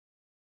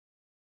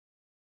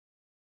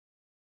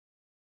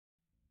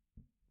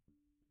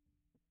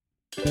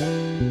You're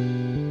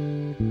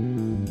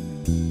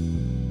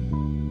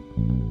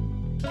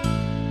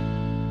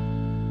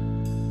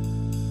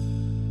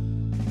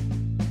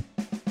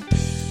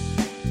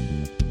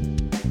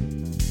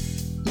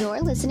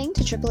listening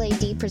to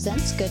AAAD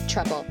Presents Good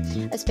Trouble,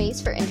 a space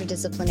for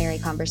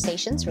interdisciplinary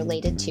conversations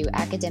related to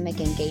academic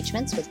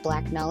engagements with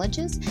Black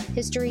knowledges,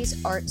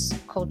 histories, arts,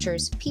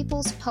 cultures,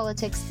 peoples,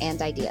 politics, and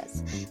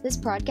ideas. This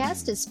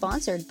podcast is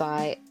sponsored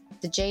by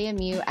the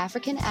JMU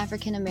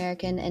African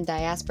American, and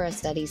Diaspora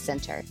Studies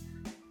Center.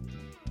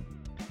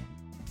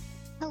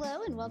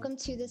 Hello, and welcome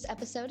to this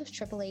episode of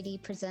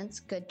AAAD Presents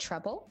Good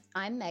Trouble.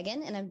 I'm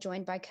Megan, and I'm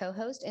joined by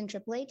co-host and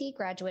AAAD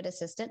graduate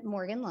assistant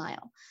Morgan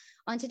Lyle.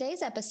 On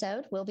today's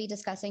episode, we'll be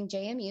discussing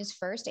JMU's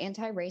first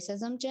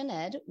anti-racism gen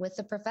ed with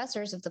the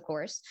professors of the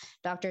course,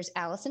 Drs.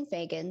 Allison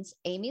Fagans,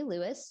 Amy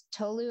Lewis,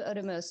 Tolu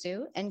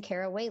Odumosu, and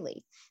Kara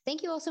Whaley.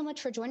 Thank you all so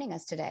much for joining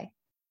us today.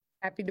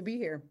 Happy to be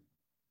here.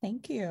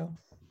 Thank you.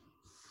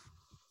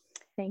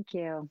 Thank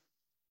you.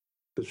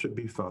 This should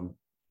be fun.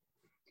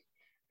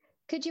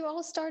 Could you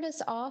all start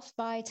us off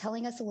by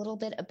telling us a little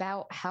bit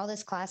about how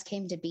this class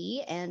came to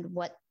be and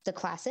what the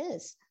class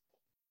is?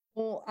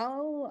 Well,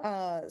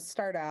 I'll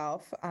start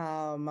off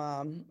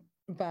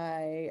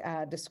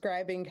by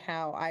describing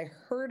how I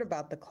heard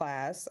about the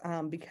class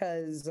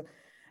because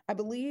I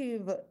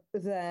believe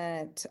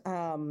that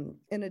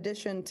in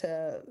addition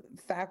to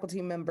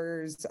faculty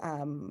members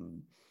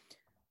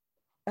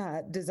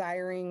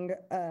desiring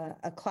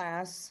a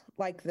class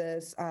like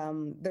this,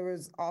 there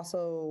was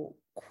also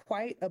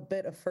quite a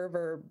bit of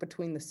fervor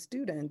between the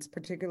students,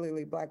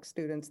 particularly Black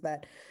students,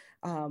 that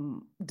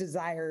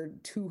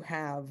desired to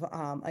have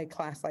a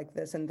class like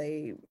this. And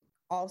they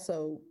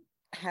also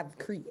have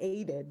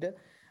created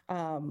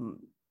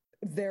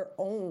their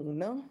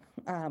own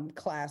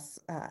class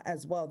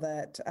as well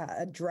that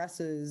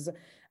addresses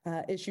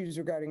issues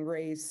regarding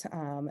race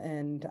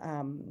and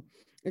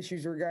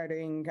issues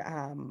regarding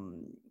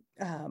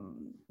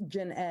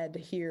gen ed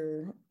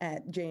here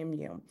at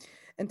JMU.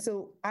 And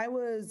so I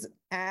was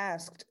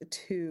asked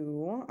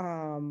to,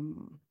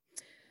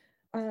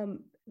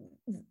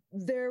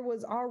 there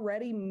was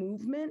already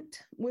movement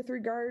with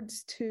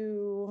regards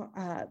to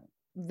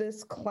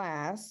this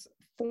class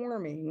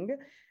forming.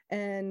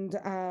 And,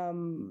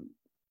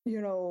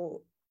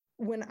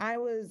 when I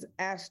was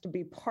asked to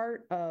be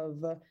part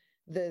of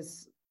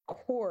this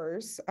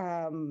course,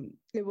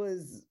 it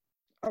was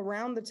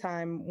around the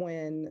time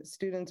when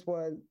students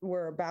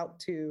were about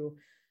to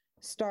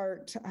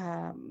start,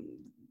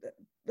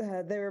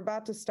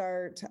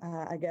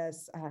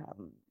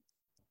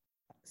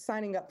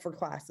 signing up for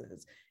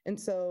classes. And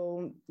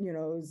so, it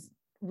was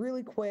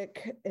really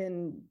quick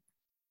in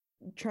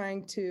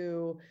trying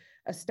to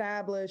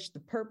establish the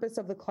purpose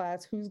of the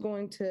class, who's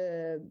going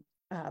to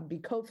be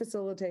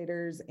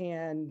co-facilitators,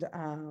 and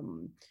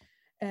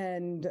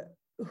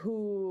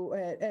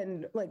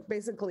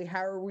basically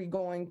how are we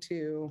going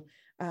to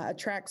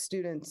attract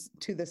students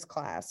to this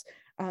class.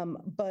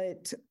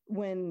 But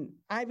when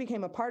I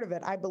became a part of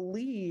it, I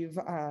believe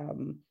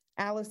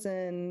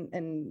Allison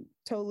and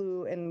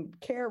Tolu and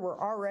Kara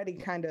were already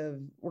kind of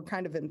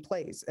in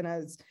place, and I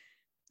was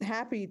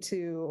happy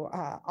to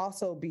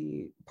also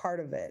be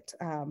part of it.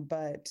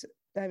 But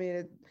I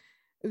mean,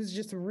 it was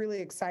just a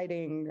really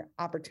exciting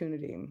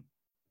opportunity.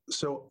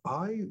 So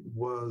I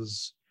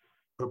was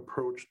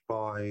approached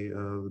by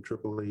the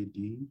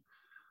AAAD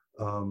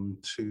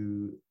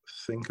to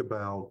think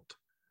about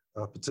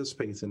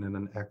participating in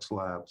an X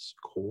Labs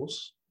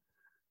course.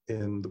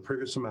 In the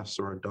previous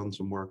semester, I'd done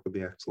some work with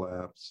the X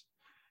Labs.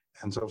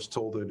 And so I was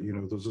told that,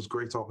 there's this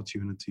great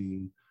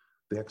opportunity.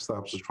 The X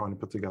Labs is trying to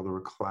put together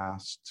a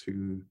class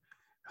to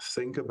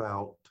think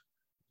about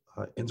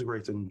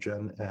integrating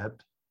gen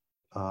ed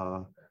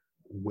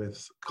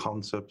with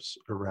concepts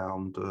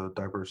around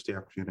diversity,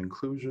 equity, and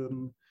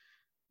inclusion.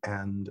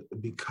 And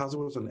because it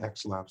was an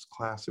X Labs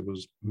class, it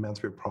was meant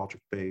to be a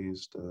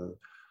project-based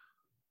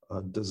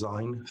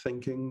design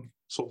thinking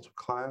sort of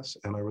class.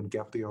 And I would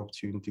get the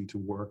opportunity to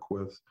work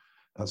with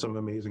some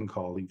amazing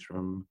colleagues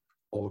from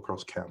all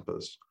across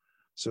campus.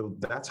 So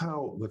that's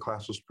how the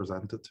class was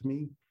presented to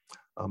me.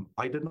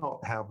 I did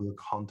not have the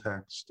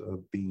context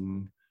of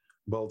being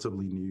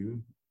relatively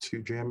new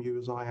to JMU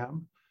as I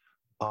am,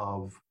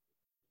 of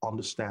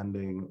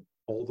understanding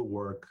all the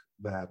work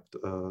that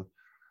the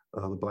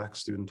Black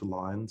Student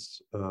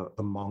Alliance,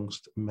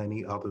 amongst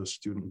many other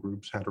student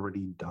groups, had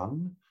already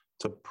done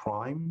to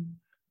prime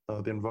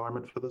the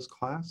environment for this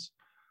class.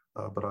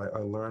 But I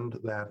learned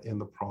that in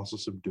the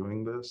process of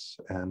doing this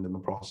and in the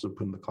process of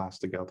putting the class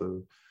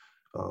together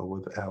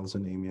with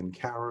Allison, Amy, and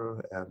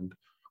Kara, and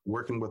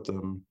working with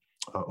them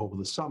over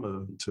the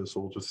summer to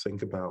sort of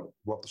think about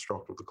what the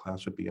structure of the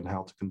class would be and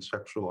how to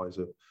contextualize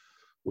it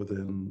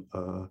within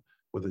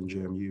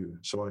JMU.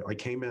 So I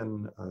came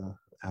in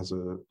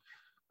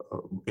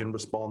in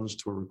response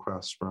to a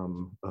request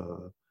from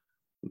the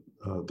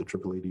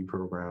AAAD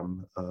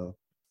program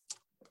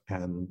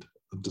and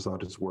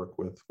decided to work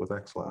with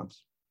X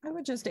Labs. I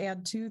would just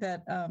add too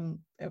that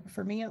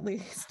for me at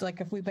least,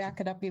 like if we back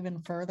it up even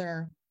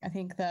further, I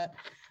think that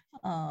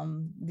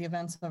The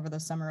events over the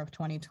summer of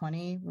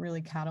 2020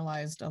 really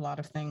catalyzed a lot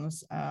of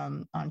things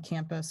on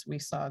campus. We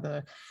saw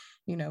the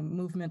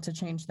movement to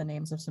change the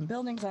names of some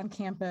buildings on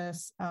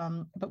campus.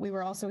 But we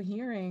were also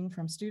hearing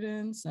from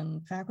students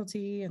and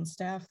faculty and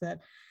staff that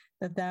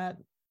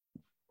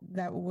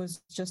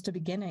was just a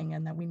beginning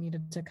and that we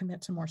needed to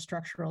commit to more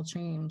structural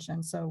change.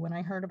 And so when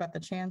I heard about the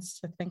chance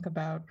to think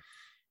about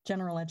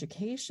general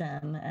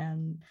education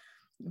and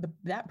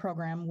that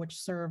program, which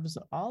serves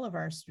all of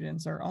our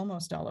students or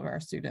almost all of our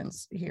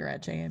students here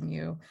at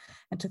JMU,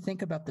 and to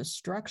think about the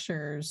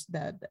structures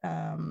that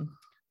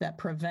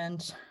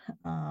prevent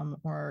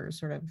or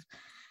sort of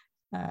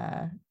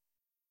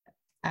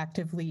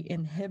actively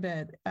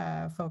inhibit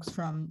folks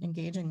from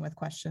engaging with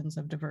questions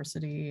of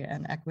diversity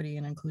and equity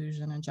and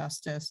inclusion and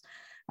justice,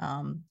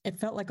 it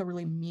felt like a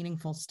really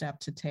meaningful step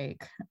to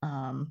take.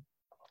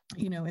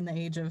 In the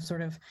age of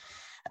sort of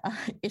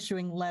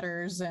issuing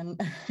letters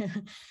and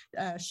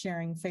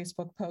sharing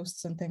Facebook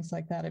posts and things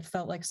like that, it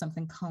felt like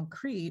something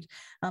concrete.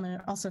 And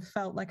it also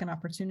felt like an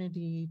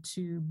opportunity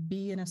to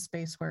be in a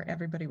space where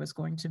everybody was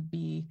going to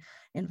be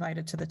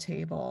invited to the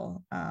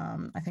table.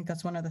 I think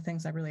that's one of the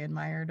things I really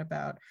admired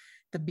about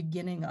the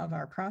beginning of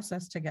our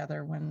process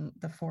together, when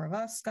the four of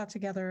us got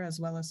together, as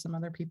well as some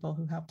other people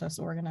who helped us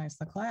organize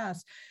the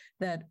class,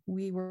 that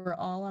we were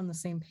all on the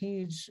same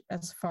page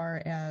as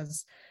far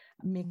as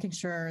making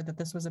sure that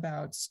this was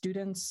about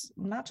students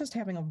not just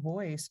having a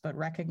voice, but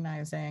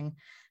recognizing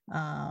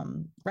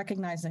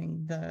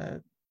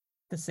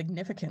the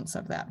significance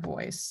of that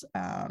voice,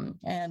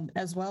 and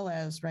as well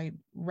as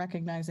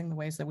recognizing the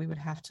ways that we would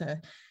have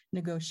to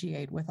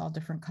negotiate with all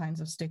different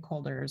kinds of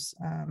stakeholders.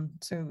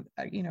 So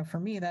for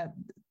me,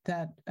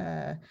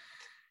 that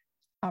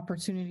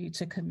opportunity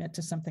to commit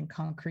to something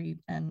concrete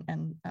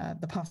and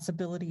the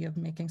possibility of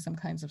making some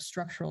kinds of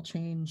structural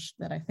change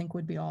that I think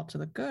would be all to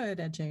the good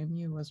at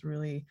JMU was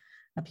really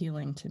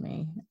appealing to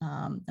me.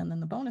 And then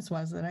the bonus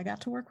was that I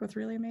got to work with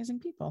really amazing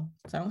people.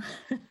 So,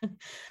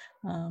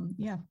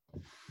 yeah.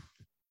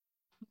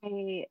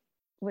 I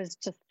was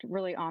just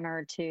really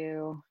honored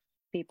to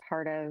be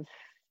part of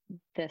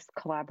this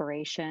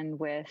collaboration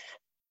with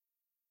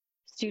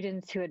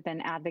students who had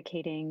been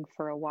advocating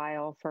for a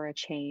while for a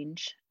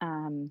change.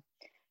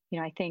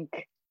 I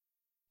think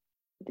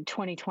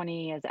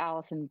 2020, as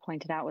Allison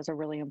pointed out, was a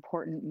really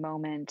important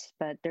moment,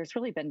 but there's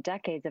really been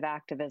decades of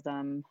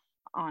activism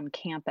on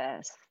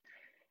campus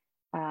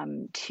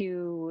among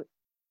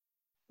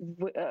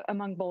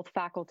both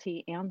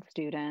faculty and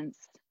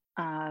students,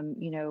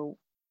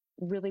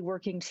 really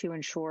working to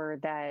ensure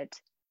that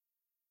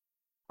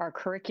our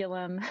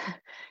curriculum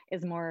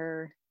is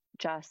more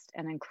just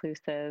and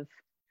inclusive,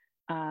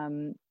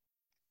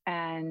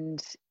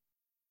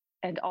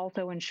 and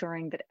also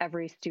ensuring that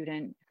every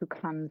student who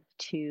comes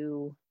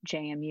to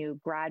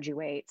JMU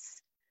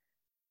graduates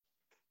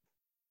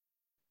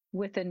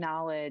with the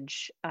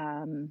knowledge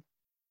and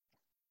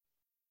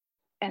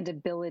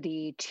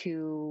ability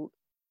to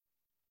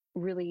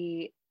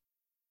really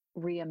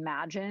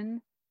reimagine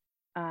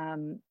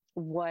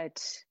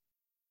what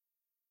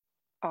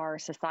our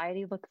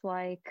society looks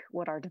like,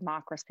 what our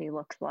democracy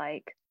looks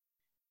like.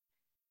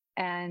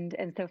 And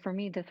so for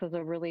me, this was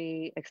a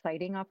really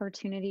exciting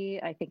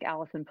opportunity. I think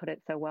Allison put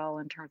it so well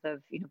in terms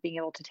of being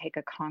able to take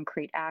a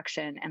concrete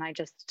action. And I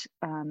just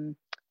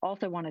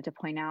also wanted to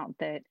point out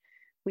that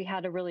we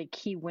had a really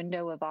key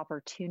window of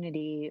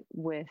opportunity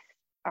with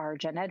our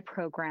Gen Ed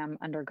program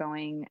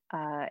undergoing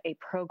a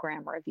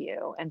program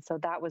review. And so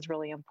that was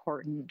really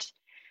important.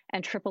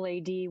 And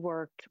AAAD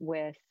worked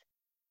with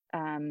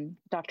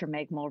Dr.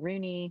 Meg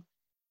Mulrooney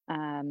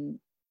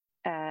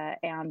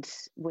and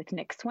with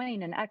Nick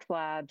Swain and X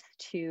Labs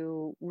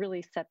to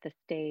really set the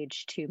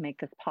stage to make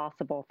this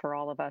possible for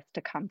all of us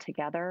to come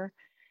together.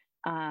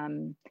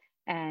 And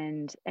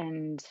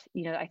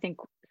I think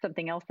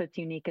something else that's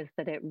unique is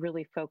that it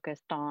really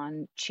focused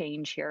on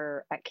change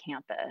here at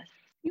campus.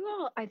 You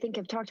all, I think,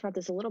 have talked about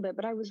this a little bit,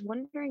 but I was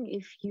wondering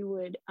if you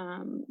would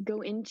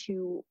go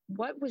into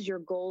what was your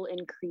goal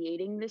in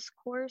creating this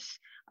course?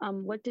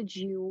 What did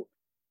you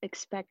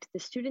expect the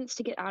students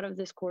to get out of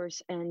this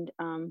course, and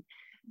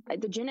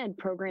the Gen Ed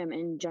program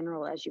in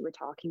general, as you were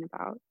talking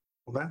about?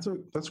 Well,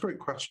 that's a great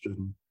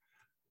question.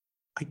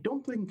 I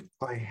don't think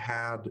I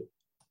had,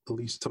 at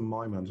least to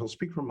my mind, I'll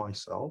speak for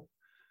myself,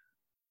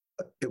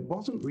 it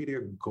wasn't really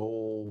a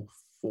goal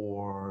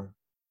for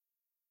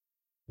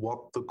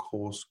what the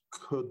course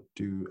could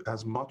do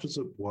as much as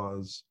it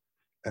was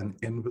an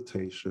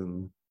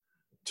invitation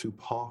to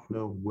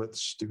partner with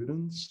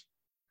students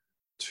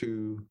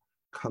to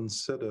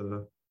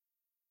consider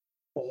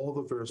all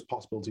the various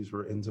possibilities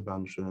for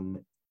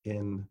intervention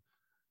in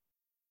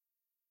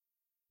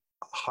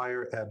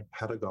higher ed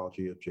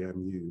pedagogy at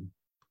JMU,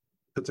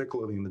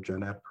 particularly in the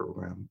Gen Ed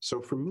program.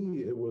 So for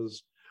me, it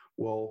was,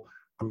 well,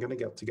 I'm going to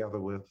get together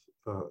with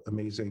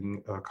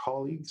amazing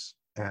colleagues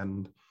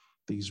and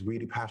these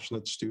really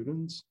passionate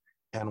students,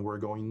 and we're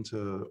going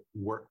to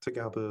work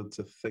together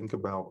to think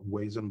about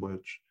ways in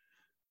which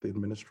the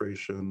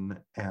administration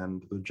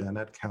and the Gen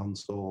Ed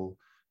Council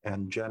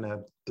and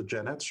the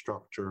Gen Ed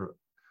structure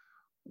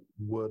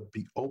would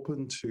be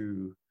open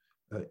to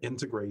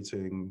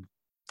integrating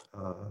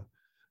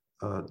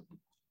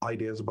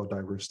ideas about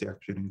diversity,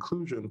 equity, and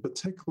inclusion,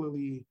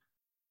 particularly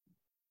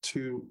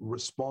to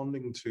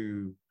responding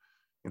to,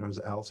 as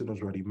Alison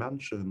has already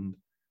mentioned,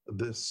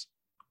 this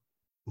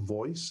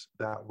voice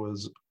that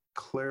was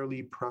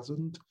clearly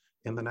present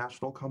in the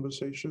national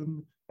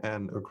conversation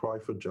and a cry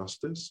for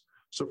justice.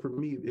 So for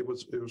me, it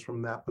was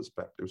from that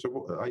perspective.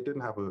 So I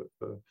didn't have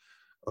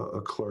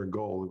a clear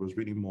goal. It was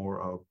really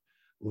more of,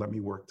 let me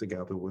work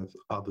together with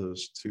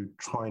others to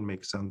try and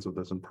make sense of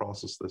this and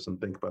process this and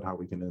think about how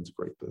we can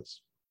integrate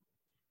this.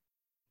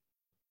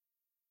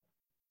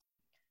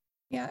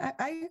 Yeah,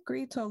 I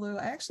agree, Tolu.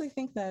 I actually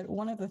think that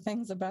one of the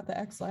things about the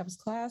X Labs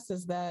class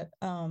is that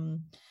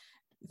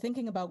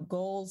thinking about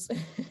goals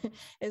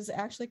is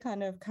actually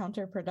kind of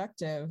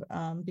counterproductive,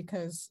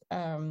 because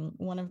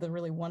one of the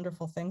really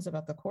wonderful things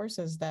about the course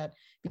is that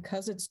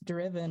because it's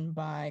driven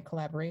by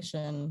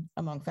collaboration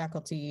among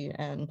faculty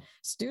and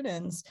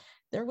students,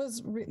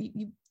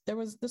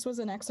 this was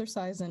an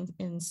exercise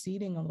in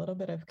ceding a little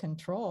bit of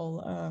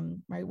control,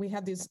 right? We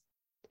had these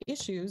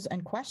issues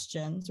and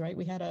questions, right?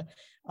 We had a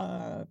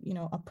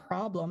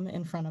problem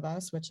in front of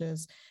us, which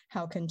is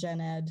how can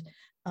Gen Ed,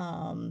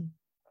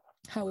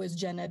 how is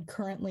Gen Ed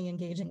currently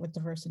engaging with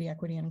diversity,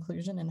 equity, and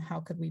inclusion, and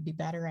how could we be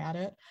better at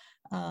it?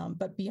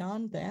 But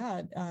beyond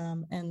that,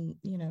 and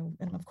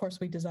of course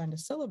we designed a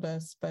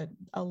syllabus, but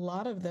a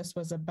lot of this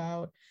was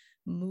about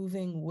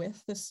moving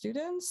with the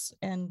students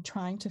and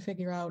trying to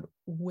figure out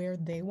where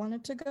they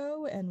wanted to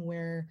go and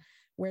where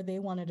they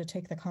wanted to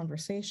take the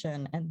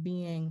conversation, and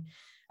being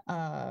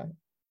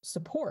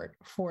support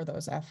for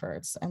those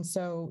efforts. And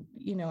so,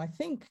 I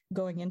think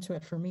going into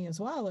it for me as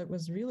well, it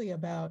was really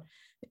about,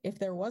 if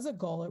there was a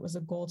goal, it was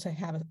a goal to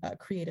have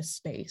create a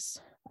space.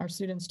 Our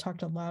students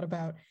talked a lot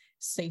about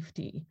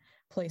safety,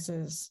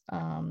 places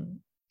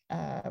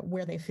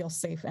where they feel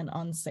safe and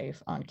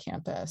unsafe on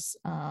campus.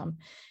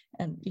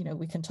 And,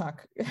 we can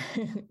talk,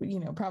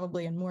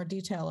 probably in more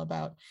detail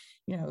about,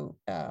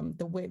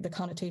 the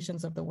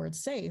connotations of the word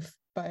safe.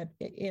 But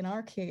in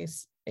our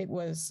case, it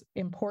was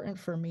important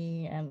for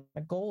me, and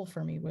the goal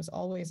for me was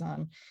always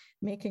on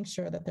making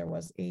sure that there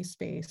was a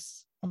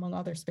space among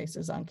other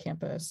spaces on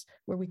campus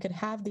where we could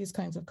have these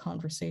kinds of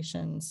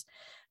conversations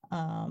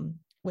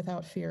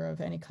without fear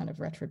of any kind of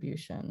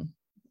retribution.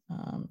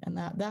 And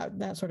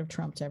that sort of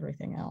trumped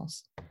everything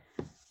else.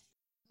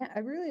 Yeah, I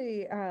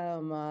really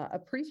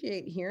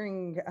appreciate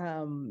hearing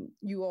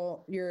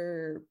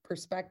your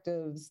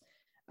perspectives.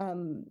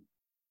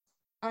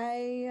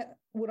 I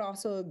would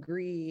also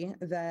agree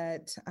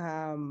that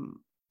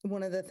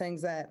one of the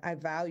things that I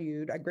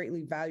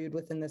greatly valued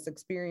within this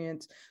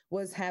experience,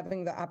 was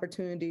having the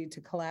opportunity to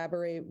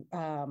collaborate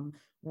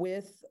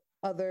with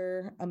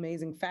other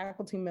amazing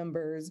faculty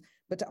members,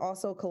 but to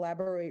also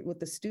collaborate with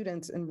the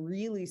students and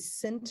really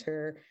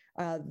center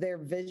their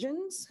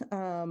visions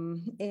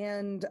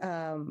and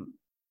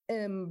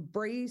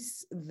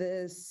embrace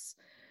this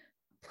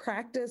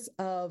practice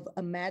of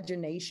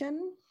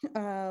imagination.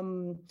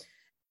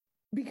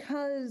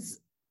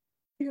 Because,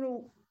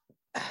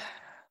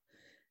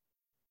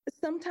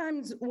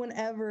 sometimes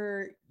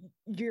whenever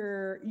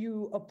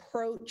you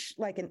approach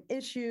like an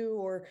issue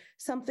or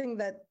something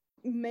that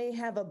may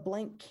have a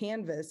blank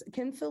canvas, it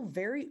can feel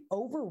very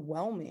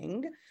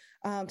overwhelming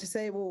to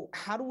say, well,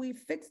 how do we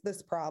fix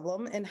this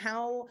problem? And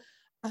how,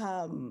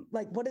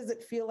 what does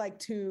it feel like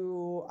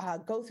to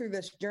go through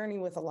this journey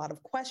with a lot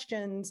of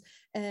questions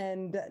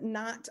and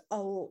not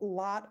a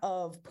lot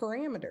of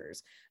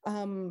parameters?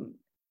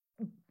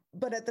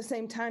 But at the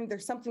same time,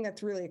 there's something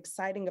that's really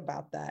exciting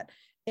about that.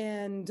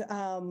 And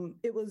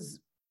it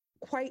was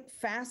quite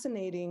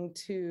fascinating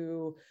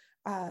to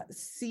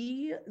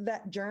see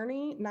that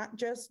journey, not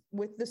just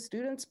with the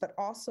students, but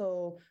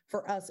also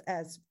for us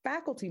as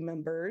faculty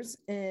members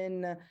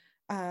in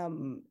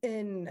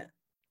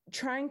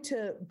trying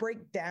to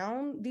break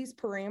down these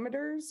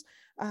parameters,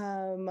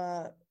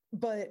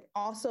 but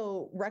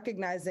also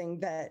recognizing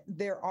that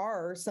there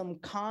are some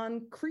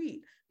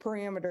concrete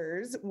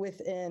parameters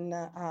within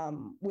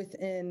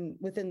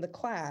the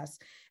class.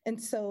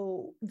 And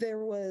so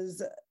there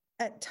was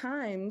at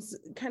times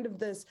kind of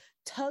this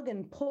tug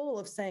and pull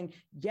of saying,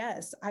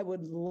 yes, I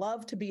would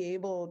love to be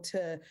able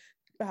to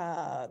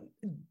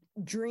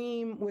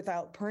dream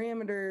without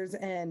parameters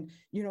and,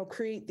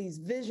 create these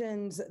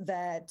visions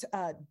that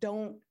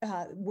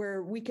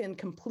where we can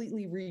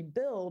completely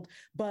rebuild.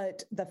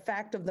 But the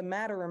fact of the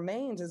matter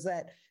remains is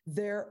that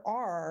there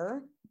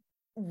are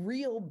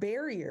real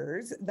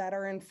barriers that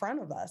are in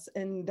front of us.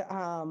 And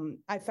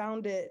I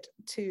found it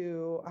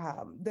to,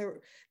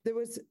 there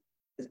was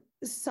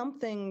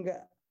something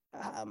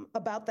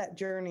about that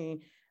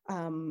journey,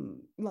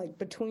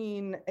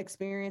 between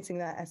experiencing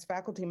that as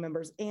faculty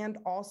members and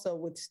also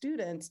with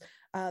students,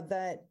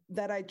 that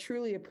I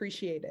truly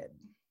appreciated.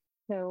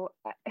 So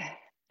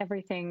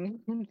everything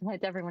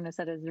that everyone has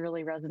said has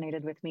really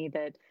resonated with me,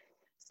 that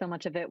so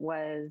much of it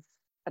was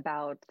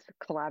about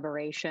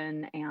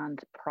collaboration and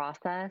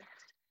process.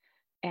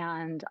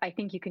 And I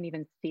think you can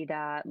even see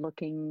that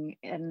looking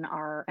in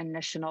our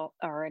initial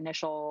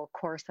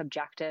course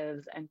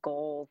objectives and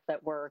goals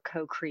that were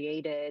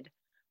co-created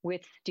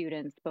with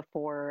students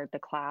before the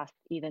class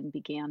even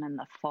began in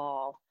the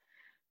fall.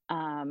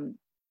 And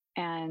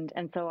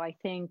so I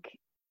think,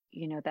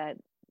 that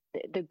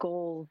the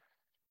goals,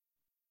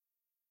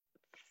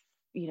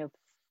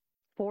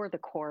 for the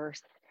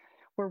course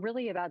were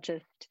really about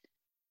just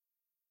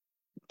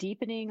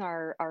deepening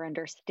our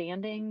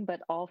understanding,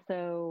 but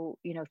also,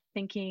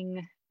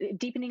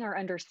 deepening our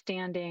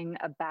understanding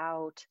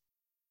about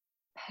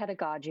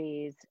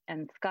pedagogies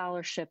and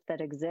scholarship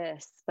that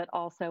exists, but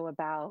also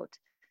about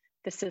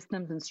the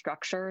systems and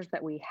structures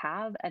that we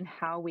have and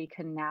how we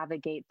can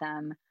navigate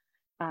them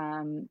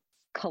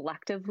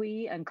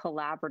collectively and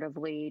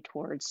collaboratively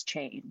towards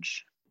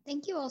change.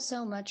 Thank you all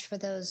so much for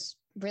those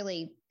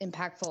really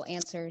impactful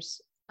answers.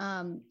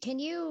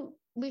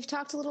 We've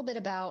talked a little bit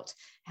about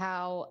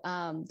how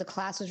the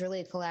class was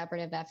really a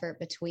collaborative effort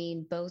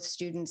between both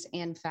students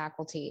and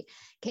faculty.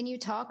 Can you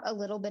talk a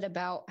little bit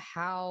about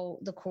how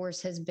the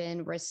course has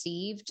been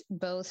received,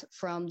 both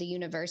from the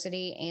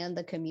university and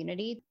the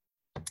community?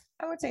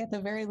 I would say at the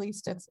very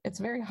least, it's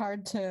very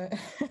hard to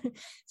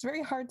it's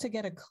very hard to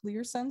get a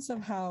clear sense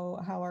of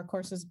how our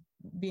course is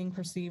being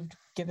perceived,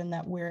 given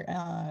that we're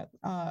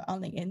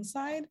on the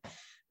inside.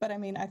 But I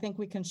mean, I think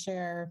we can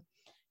share,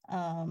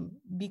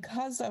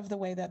 because of the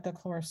way that the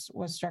course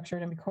was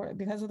structured and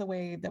because of the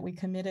way that we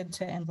committed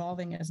to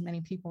involving as many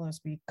people as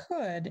we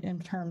could in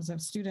terms of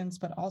students,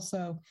 but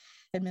also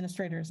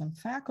administrators and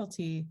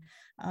faculty,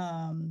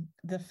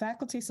 the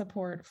faculty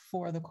support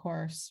for the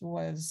course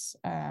was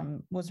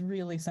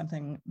really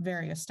something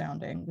very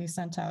astounding. We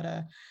sent out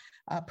a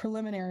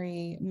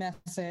preliminary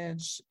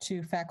message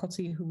to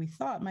faculty who we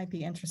thought might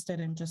be interested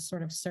in just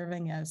sort of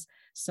serving as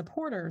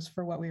supporters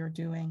for what we were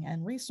doing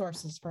and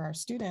resources for our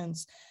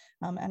students.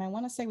 And I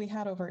want to say we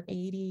had over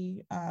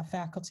 80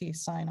 faculty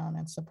sign on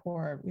and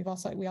support. We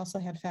also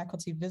had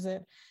faculty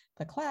visit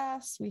the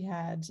class. We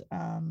had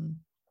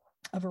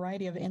a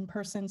variety of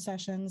in-person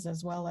sessions,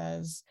 as well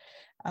as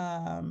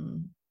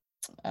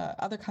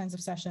other kinds of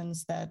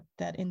sessions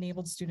that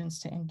enabled students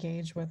to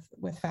engage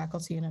with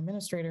faculty and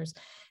administrators.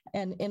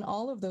 And in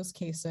all of those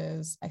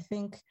cases, I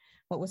think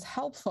what was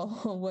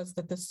helpful was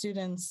that the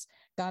students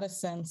got a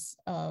sense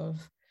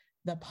of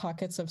the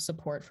pockets of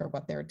support for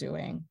what they're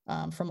doing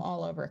from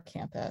all over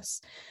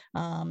campus.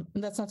 And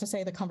that's not to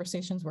say the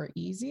conversations were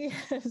easy,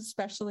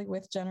 especially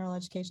with General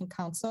Education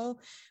Council,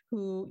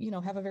 who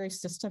have a very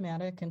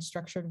systematic and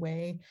structured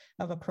way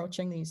of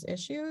approaching these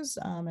issues,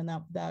 and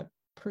that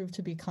proved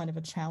to be kind of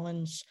a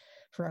challenge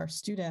for our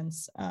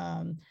students.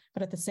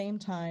 But at the same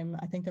time,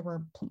 I think there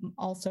were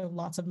also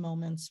lots of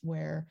moments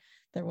where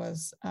there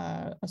was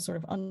a sort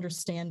of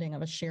understanding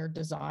of a shared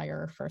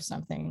desire for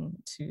something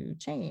to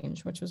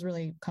change, which was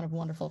really kind of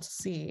wonderful to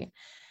see.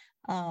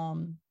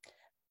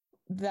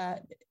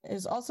 That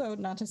is also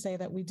not to say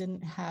that we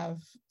didn't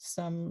have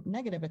some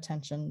negative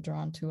attention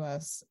drawn to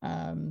us.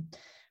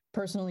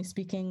 Personally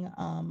speaking,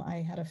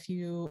 I had a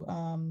few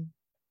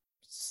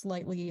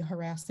slightly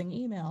harassing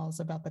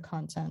emails about the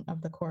content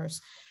of the course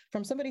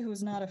from somebody who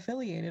was not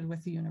affiliated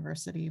with the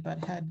university,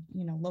 but had,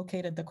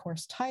 located the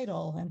course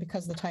title. And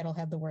because the title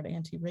had the word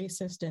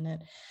anti-racist in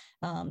it,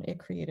 it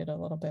created a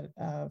little bit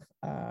of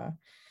a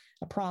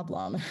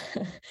problem.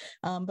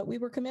 But we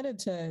were committed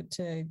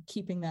to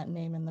keeping that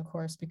name in the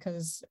course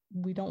because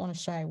we don't want to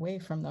shy away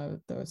from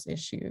those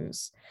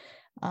issues.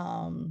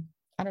 I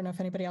don't know if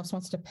anybody else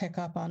wants to pick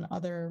up on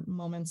other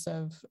moments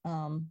of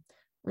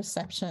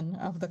reception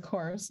of the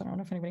course. I don't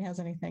know if anybody has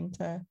anything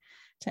to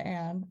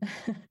add.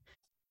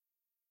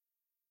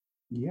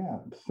 Yeah,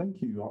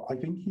 thank you. I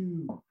think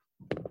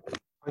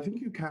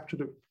you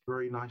captured it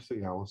very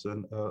nicely,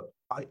 Allison.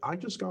 I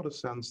just got a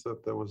sense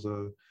that there was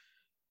a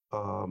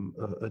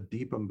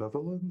deep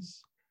ambivalence.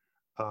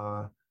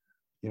 On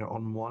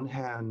one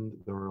hand,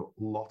 there were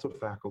lots of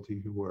faculty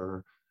who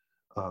were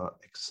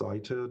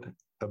excited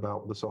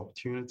about this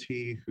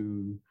opportunity,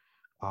 who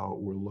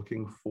were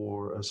looking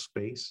for a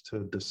space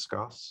to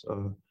discuss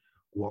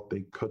what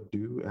they could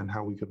do and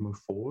how we could move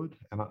forward.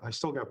 And I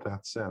still get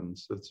that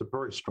sense. It's a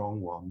very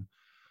strong one.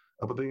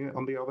 But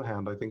on the other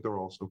hand, I think there are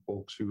also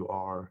folks who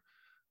are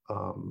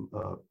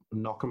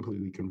not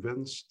completely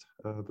convinced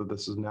that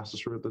this is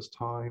necessary at this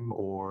time,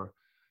 or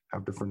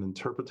have different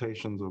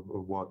interpretations of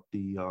what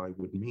DEI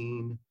would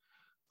mean.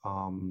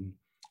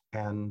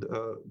 And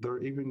there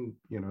are even,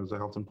 as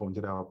Alton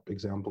pointed out,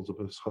 examples of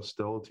this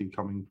hostility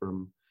coming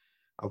from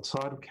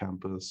outside of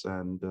campus.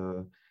 And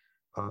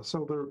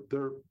so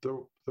there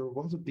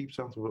was a deep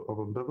sense of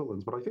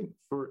ambivalence. But I think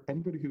for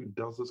anybody who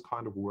does this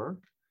kind of work,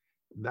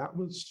 that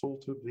was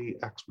sort of the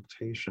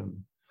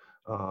expectation.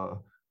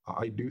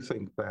 I do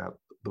think that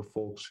the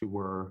folks who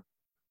were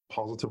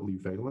positively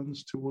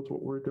valenced towards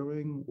what we're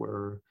doing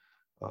were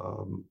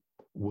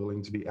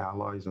willing to be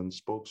allies and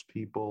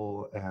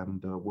spokespeople,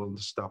 and willing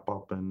to step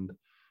up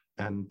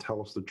and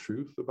tell us the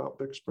truth about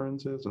their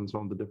experiences and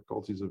some of the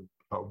difficulties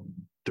of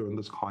doing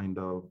this kind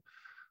of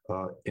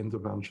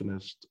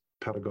interventionist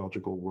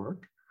pedagogical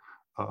work.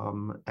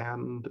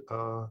 And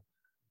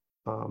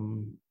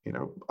you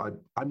know,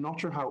 I'm not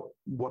sure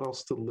what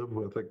else to live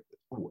with, like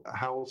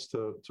how else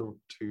to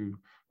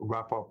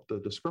wrap up the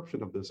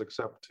description of this,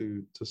 except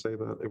to say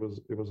that it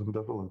was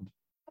ambivalent.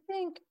 I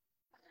think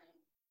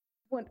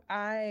what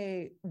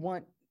I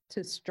want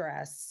to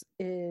stress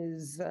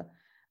is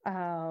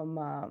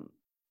how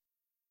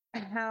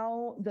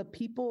the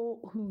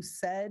people who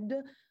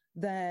said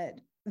that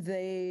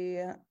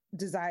they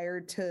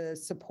desired to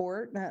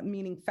support,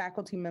 meaning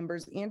faculty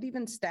members and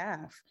even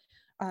staff,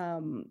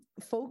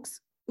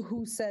 folks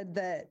who said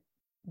that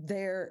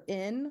they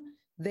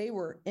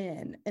were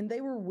in, and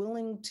they were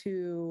willing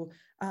to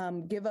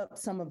give up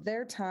some of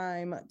their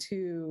time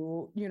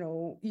to,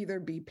 either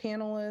be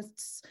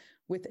panelists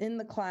within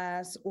the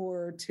class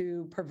or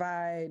to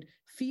provide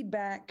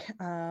feedback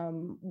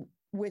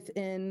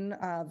within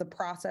the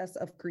process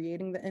of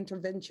creating the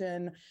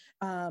intervention,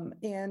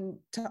 and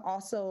to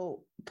also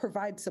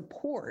provide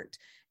support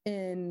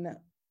in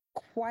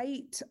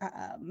quite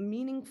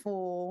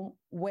meaningful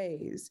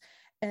ways.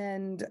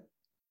 And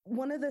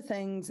one of the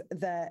things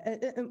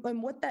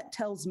and what that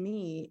tells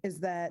me is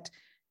that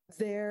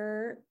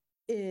there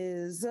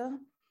is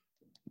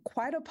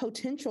quite a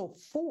potential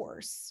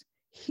force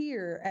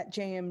here at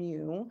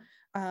JMU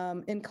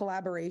in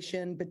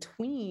collaboration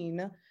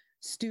between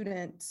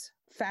students,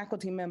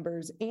 faculty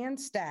members, and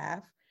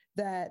staff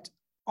that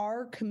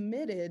are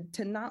committed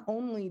to not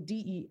only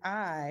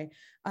DEI,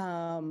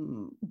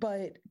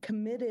 but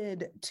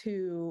committed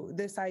to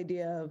this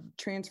idea of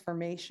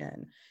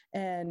transformation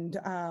and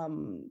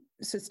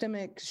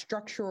systemic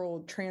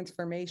structural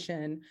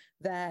transformation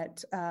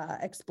that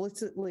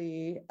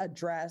explicitly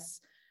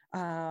address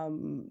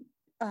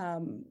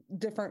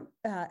different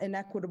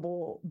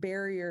inequitable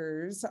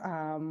barriers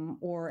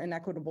or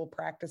inequitable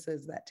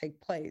practices that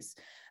take place.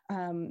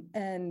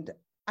 And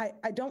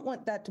I don't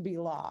want that to be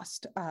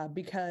lost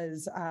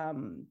because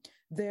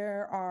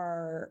there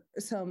are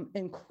some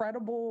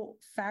incredible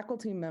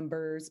faculty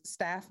members,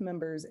 staff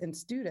members, and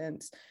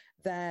students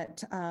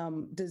that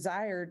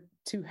desire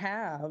to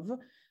have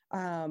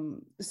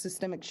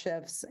systemic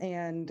shifts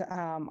and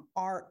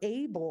are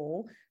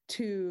able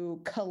to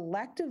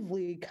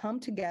collectively come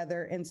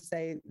together and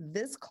say,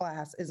 this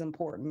class is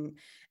important.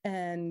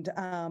 And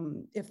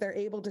if they're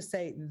able to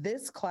say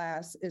this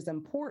class is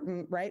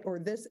important, right, or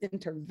this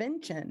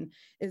intervention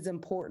is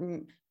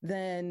important,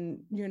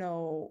 then,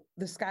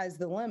 the sky's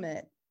the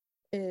limit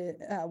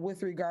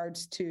with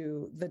regards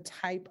to the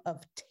type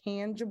of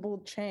tangible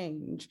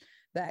change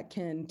that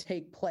can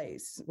take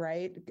place,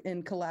 right,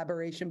 in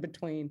collaboration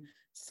between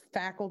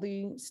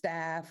faculty,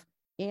 staff,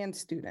 and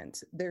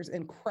students. There's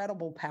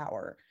incredible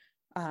power,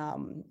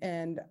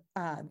 and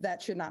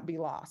that should not be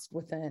lost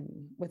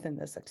within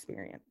this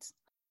experience.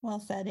 Well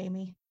said,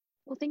 Amy.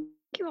 Well, thank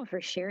you all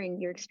for sharing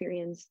your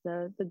experience,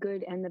 the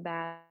good and the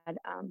bad.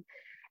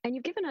 And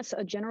you've given us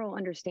a general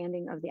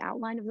understanding of the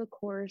outline of the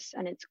course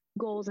and its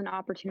goals and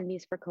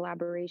opportunities for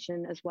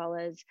collaboration, as well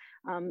as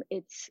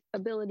its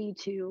ability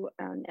to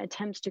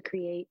attempts to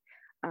create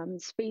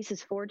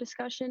spaces for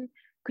discussion.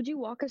 Could you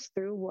walk us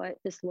through what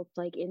this looked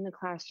like in the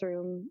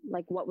classroom?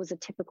 Like, what was a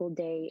typical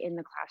day in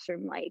the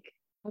classroom like?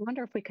 I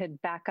wonder if we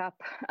could back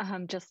up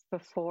just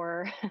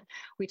before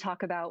we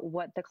talk about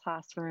what the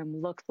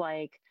classroom looked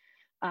like,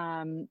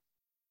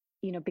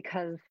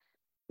 because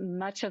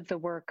much of the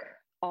work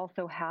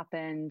also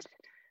happened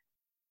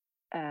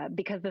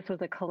because this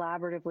was a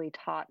collaboratively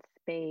taught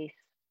space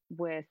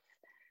with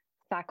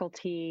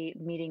faculty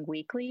meeting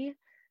weekly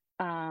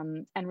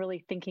and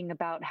really thinking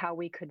about how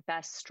we could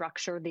best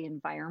structure the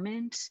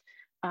environment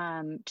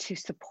to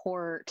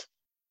support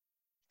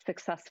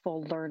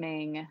successful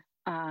learning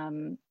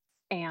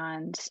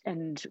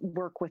and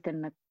work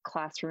within the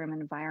classroom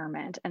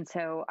environment. And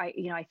so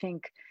I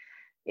think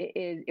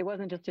it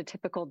wasn't just a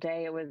typical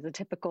day, it was a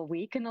typical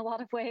week in a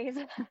lot of ways.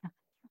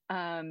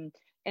 And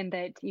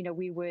that,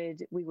 we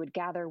would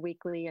gather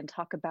weekly and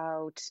talk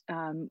about,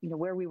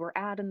 where we were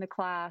at in the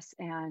class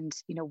and,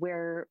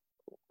 where,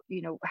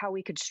 how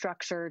we could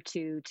structure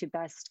to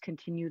best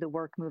continue the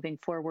work moving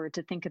forward,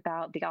 to think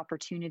about the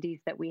opportunities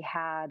that we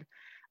had,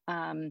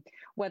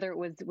 whether it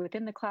was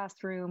within the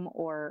classroom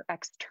or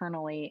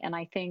externally. And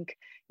I think,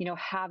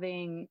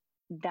 having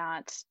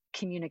that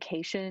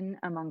communication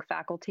among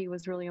faculty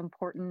was really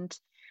important.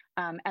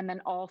 And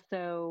then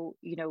also,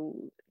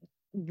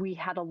 we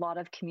had a lot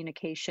of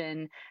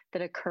communication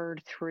that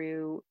occurred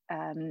through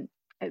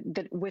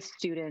with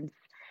students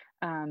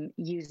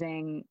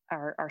using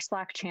our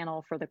Slack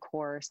channel for the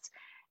course.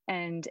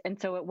 And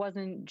so it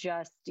wasn't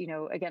just,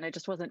 again, it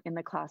just wasn't in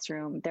the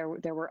classroom. There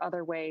were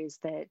other ways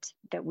that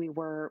we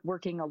were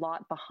working a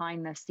lot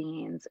behind the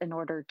scenes in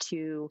order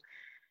to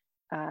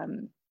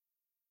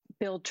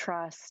build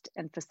trust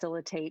and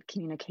facilitate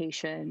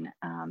communication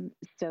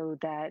so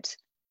that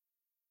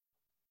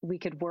we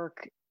could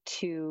work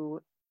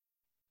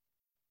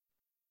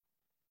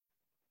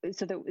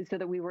so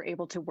that we were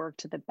able to work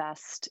to the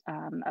best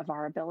of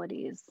our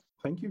abilities.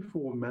 Thank you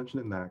for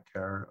mentioning that,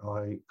 Kara.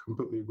 I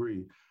completely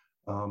agree.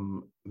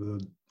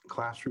 The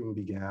classroom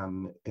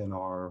began in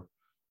our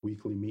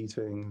weekly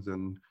meetings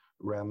and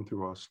ran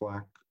through our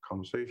Slack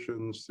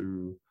conversations,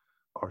 through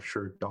our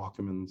shared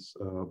documents.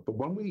 But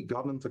when we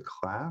got into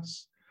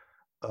class,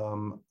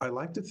 I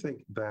like to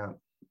think that,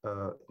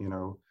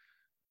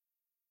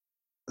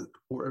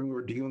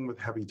 we're dealing with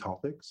heavy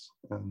topics,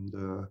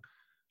 and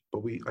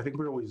but I think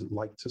we always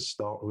like to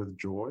start with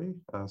joy.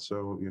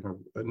 So,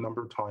 a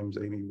number of times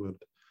Amy would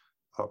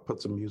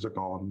put some music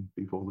on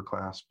before the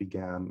class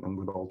began, and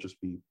we'd all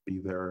just be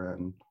there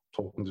and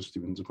talking to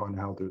students and find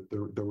out how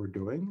they were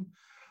doing.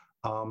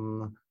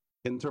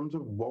 In terms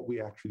of what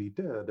we actually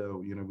did,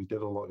 we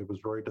did a lot. It was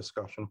very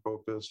discussion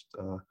focused.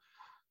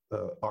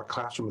 Our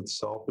classroom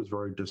itself was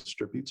very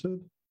distributed,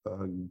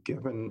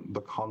 given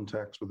the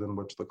context within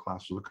which the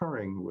class was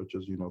occurring, which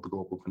is, the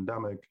global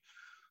pandemic.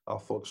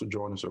 Folks would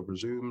join us over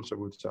Zoom, so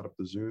we'd set up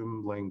the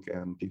Zoom link,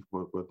 and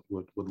people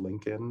would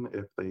link in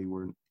if they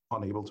were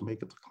unable to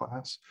make it to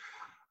class.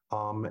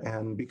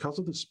 And because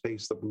of the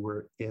space that we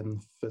were in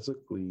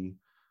physically,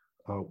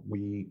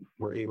 we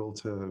were able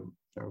to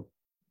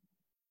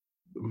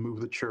move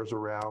the chairs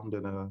around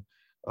in a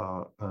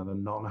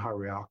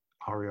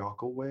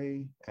non-hierarchical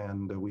way,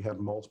 and we had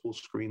multiple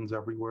screens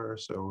everywhere.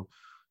 So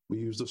we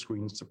used the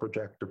screens to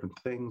project different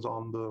things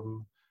on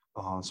them.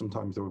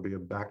 Sometimes there would be a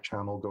back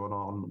channel going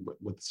on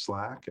with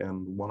Slack,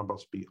 and one of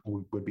us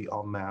would be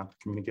on that,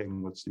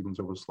 communicating with students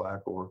over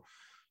Slack or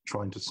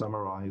trying to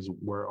summarize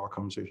where our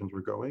conversations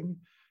were going.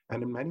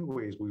 And in many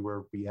ways, we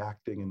were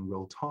reacting in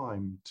real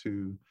time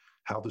to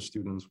how the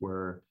students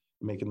were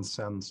making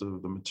sense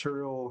of the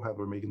material, how they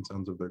were making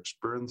sense of their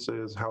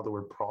experiences, how they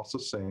were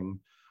processing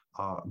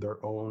their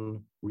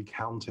own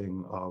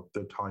recounting of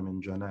their time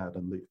in Gen Ed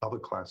and the other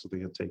classes they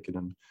had taken,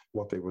 and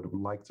what they would have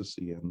liked to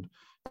see, and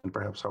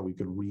perhaps how we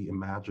could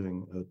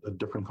reimagine a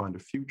different kind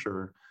of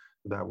future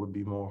that would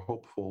be more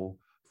hopeful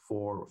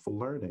for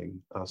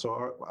learning.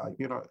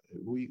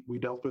 We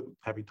dealt with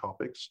heavy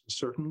topics,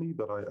 certainly,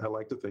 but I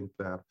like to think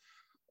that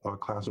our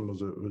classroom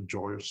was a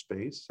joyous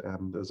space.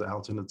 And as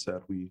Alton had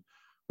said, we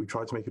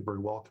tried to make it very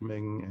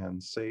welcoming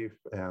and safe,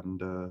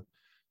 and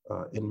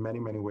in many,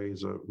 many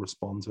ways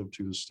responsive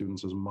to the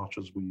students as much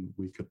as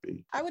we could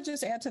be. I would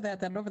just add to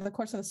that over the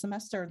course of the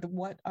semester,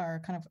 what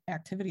our kind of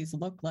activities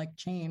looked like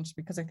changed,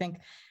 because I think,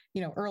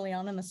 early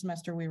on in the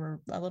semester, we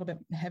were a little bit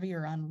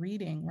heavier on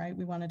reading, right?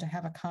 We wanted to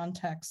have a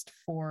context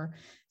for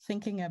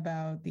thinking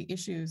about the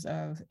issues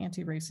of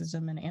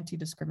anti-racism and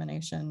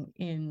anti-discrimination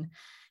in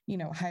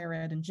higher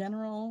ed in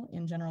general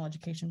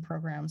education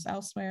programs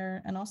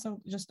elsewhere, and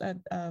also just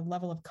a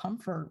level of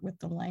comfort with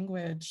the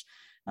language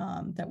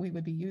that we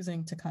would be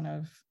using to kind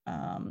of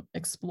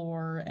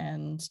explore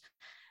and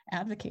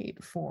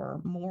advocate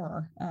for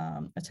more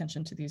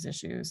attention to these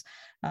issues.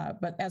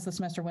 But as the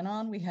semester went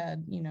on, we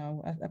had,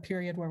 a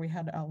period where we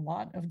had a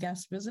lot of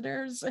guest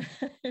visitors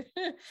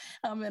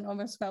and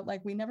almost felt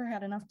like we never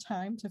had enough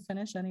time to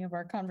finish any of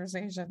our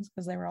conversations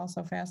because they were all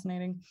so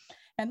fascinating.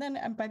 And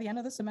then by the end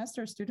of the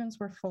semester, students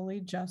were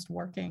fully just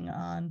working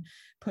on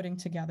putting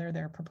together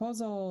their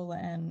proposal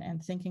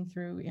and thinking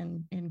through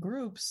in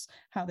groups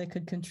how they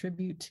could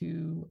contribute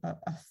to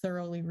a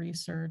thoroughly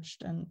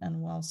researched and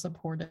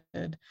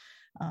well-supported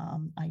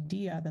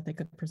idea that they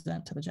could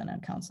present to the Gen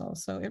Ed Council.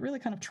 So it really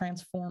kind of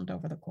transformed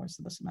over the course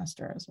of the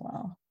semester as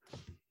well.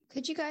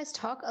 Could you guys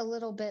talk a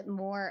little bit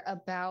more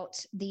about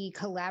the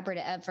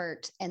collaborative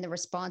effort and the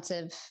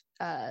responsive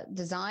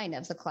design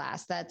of the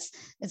class?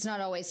 It's not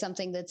always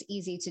something that's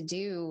easy to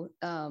do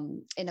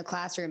in a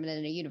classroom and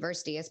in a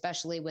university,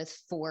 especially with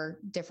 4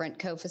 different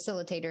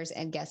co-facilitators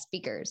and guest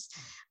speakers.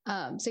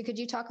 So could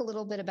you talk a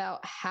little bit about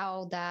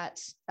how that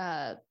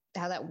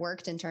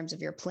worked in terms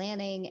of your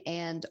planning,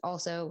 and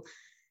also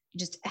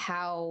just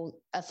how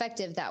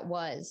effective that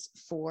was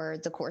for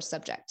the course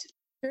subject?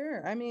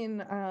 Sure.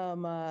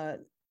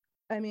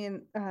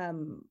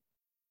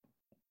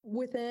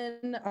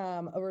 Within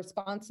a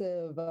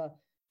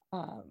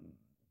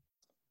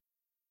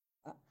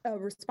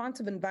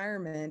responsive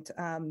environment,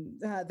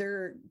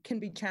 there can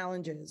be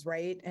challenges,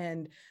 right?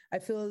 And I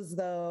feel as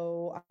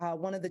though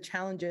one of the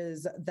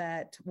challenges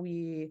that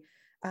we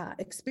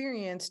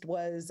experienced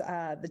was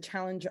the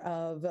challenge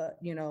of, a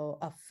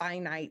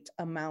finite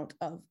amount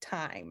of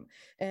time.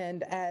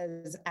 And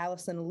as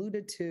Allison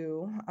alluded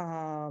to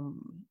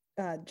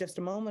just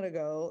a moment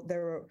ago,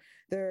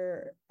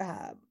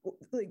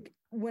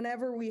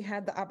 whenever we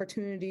had the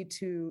opportunity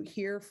to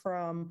hear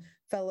from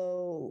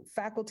fellow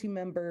faculty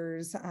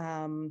members,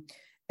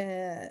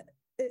 it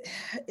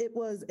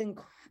was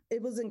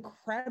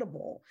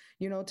incredible,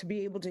 to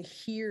be able to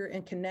hear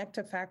and connect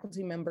to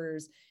faculty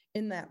members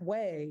in that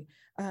way.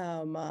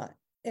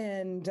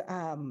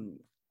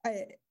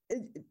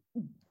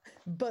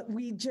 But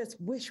we just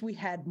wish we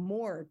had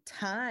more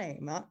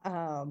time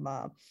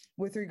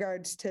with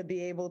regards to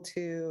be able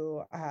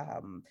to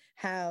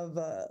have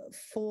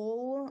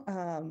full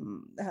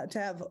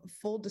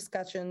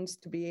discussions,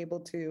 to be able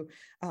to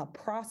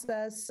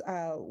process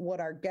what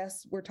our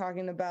guests were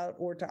talking about,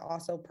 or to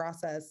also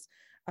process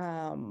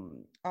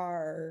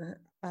our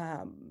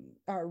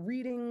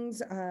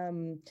readings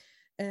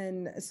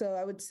And so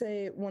I would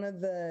say one of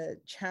the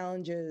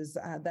challenges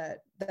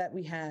that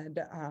we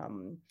had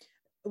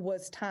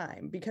was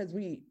time, because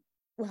we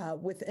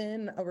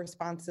within a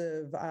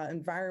responsive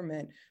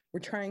environment, we're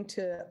trying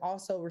to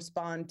also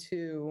respond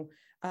to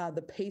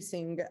the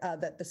pacing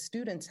that the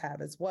students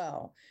have as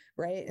well,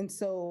 right? And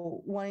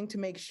so wanting to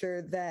make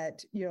sure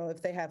that,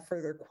 if they have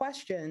further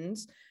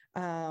questions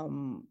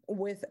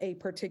with a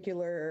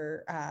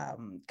particular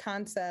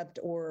concept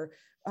or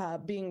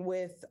being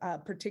with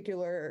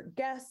particular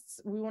guests,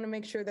 we want to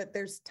make sure that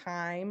there's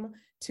time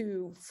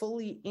to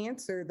fully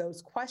answer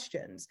those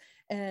questions.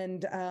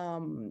 And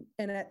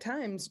at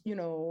times,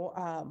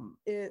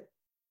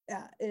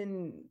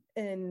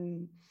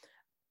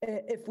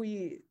 if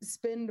we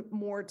spend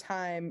more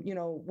time,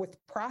 with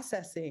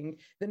processing,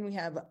 then we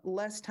have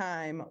less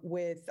time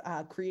with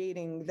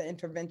creating the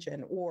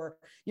intervention, or,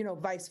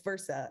 vice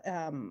versa.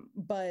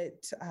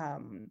 But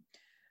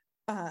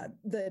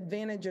the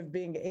advantage of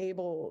being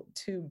able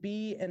to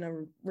be in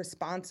a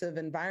responsive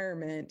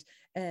environment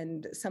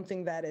and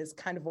something that is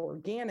kind of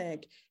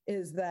organic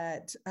is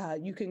that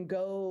you can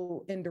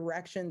go in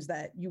directions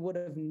that you would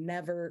have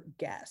never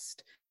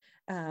guessed.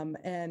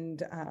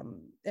 And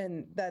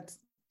that's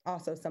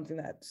also something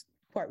that's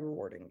quite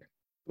rewarding.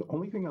 The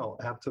only thing I'll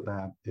add to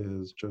that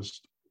is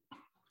just,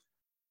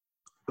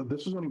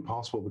 this is only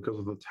possible because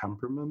of the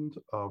temperament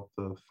of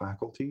the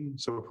faculty.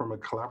 So from a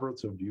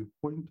collaborative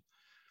viewpoint,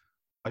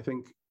 I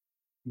think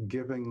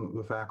giving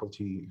the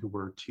faculty who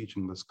were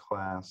teaching this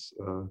class,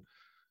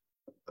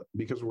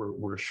 because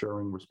we're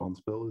sharing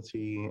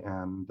responsibility,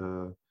 and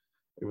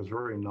it was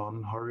very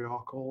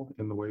non-hierarchical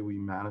in the way we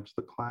managed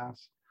the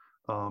class,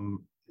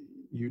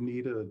 you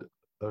needed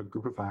a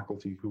group of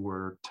faculty who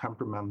were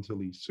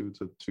temperamentally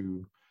suited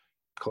to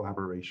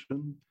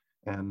collaboration.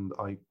 And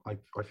I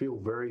feel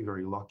very,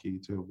 very lucky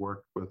to have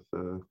worked with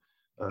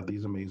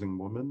these amazing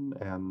women.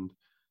 And,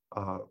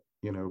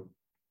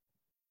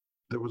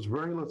 there was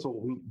very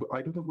little,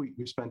 I don't think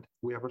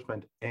we ever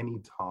spent any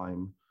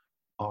time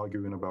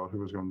arguing about who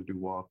was going to do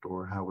what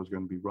or how it was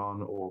going to be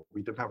run, or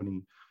we didn't have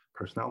any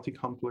personality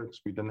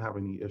conflicts. We didn't have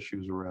any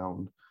issues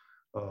around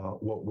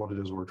what it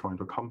is we're trying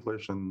to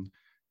accomplish. And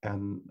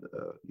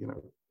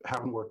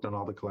having worked on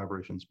other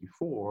collaborations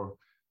before,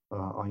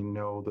 I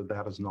know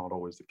that is not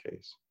always the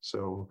case.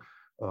 So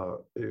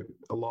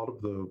a lot of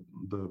the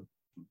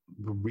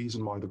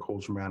reason why the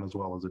course ran as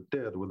well as it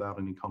did without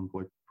any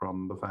conflict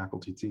from the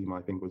faculty team,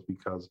 I think, was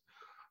because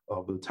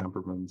of the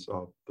temperaments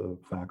of the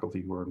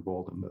faculty who were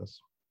involved in this.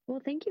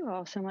 Well, thank you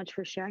all so much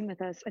for sharing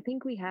with us. I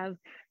think we have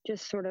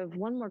just sort of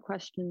one more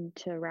question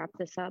to wrap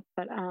this up,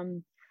 but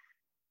and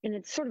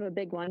it's sort of a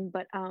big one,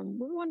 but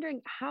we're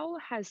wondering, how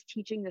has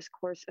teaching this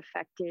course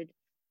affected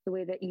the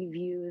way that you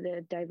view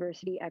the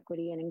diversity,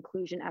 equity, and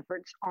inclusion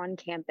efforts on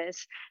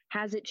campus?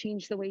 Has it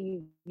changed the way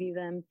you view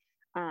them?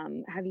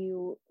 Have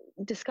you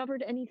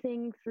discovered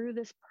anything through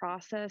this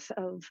process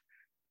of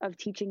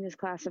teaching this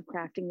class, of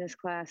crafting this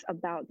class,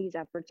 about these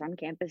efforts on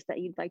campus that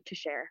you'd like to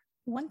share?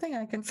 One thing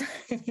I can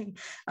say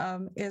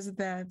is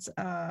that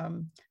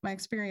my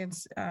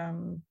experience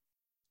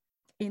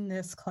in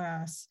this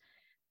class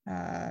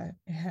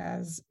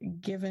has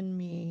given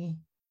me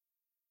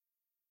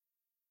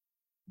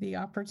the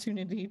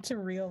opportunity to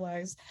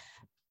realize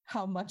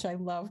how much I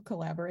love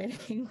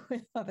collaborating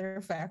with other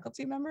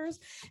faculty members,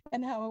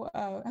 and how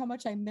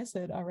much I miss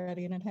it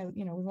already. And it has,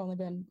 we've only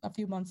been a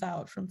few months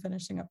out from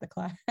finishing up the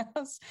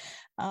class,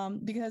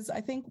 because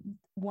I think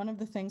one of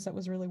the things that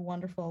was really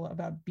wonderful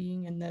about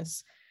being in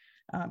this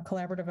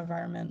collaborative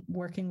environment,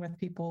 working with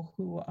people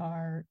who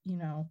are,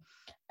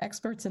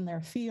 experts in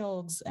their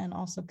fields and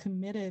also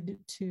committed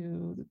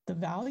to the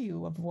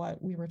value of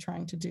what we were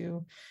trying to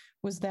do,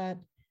 was that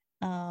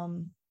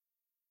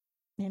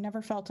you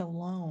never felt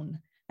alone.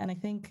 And I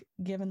think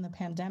given the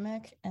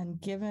pandemic and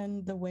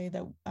given the way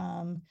that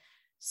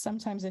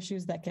sometimes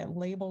issues that get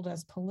labeled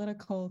as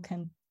political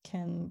can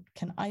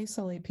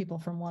isolate people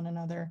from one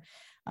another,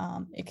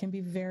 it can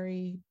be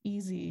very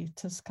easy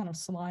to kind of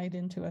slide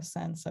into a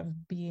sense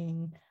of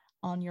being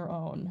on your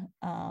own.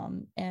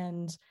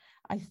 And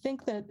I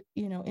think that,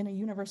 in a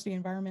university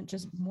environment,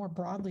 just more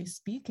broadly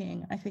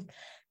speaking, I think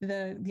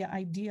the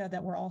idea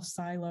that we're all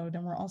siloed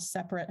and we're all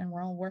separate and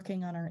we're all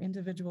working on our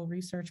individual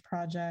research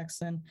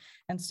projects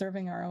and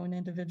serving our own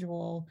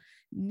individual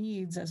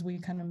needs as we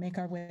kind of make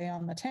our way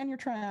on the tenure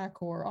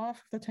track or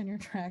off the tenure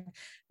track,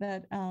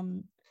 that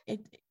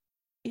it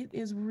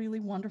is really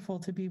wonderful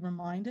to be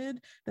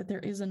reminded that there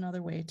is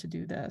another way to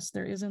do this.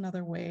 There is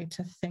another way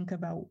to think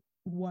about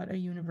what a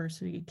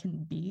university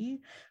can be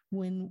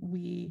when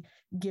we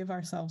give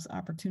ourselves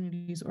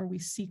opportunities, or we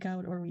seek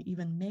out, or we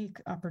even make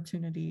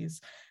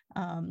opportunities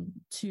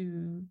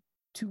to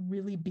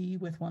really be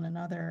with one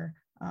another,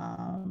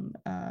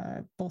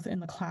 both in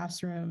the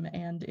classroom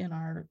and in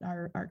our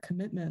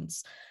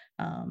commitments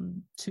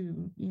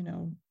to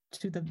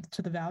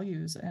the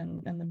values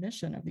and the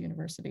mission of the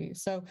university.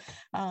 So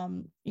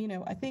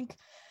I think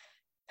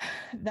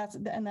that's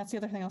the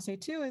other thing I'll say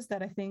too, is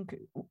that I think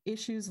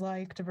issues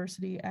like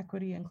diversity,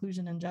 equity,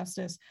 inclusion, and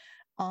justice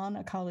on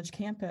a college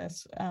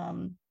campus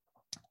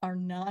are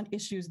not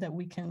issues that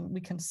we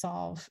can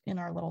solve in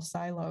our little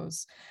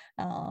silos,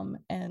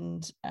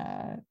 and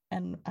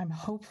I'm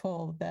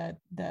hopeful that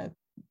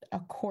a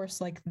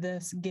course like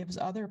this gives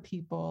other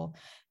people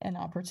an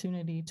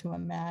opportunity to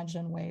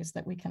imagine ways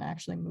that we can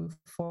actually move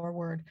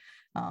forward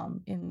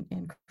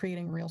in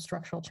creating real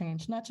structural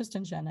change, not just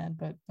in gen ed,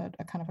 but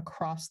a kind of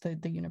across the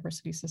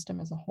university system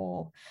as a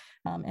whole,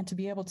 and to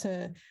be able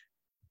to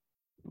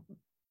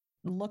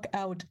look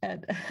out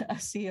at a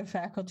sea of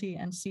faculty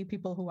and see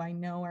people who I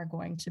know are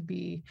going to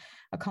be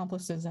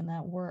accomplices in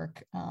that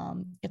work.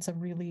 It's a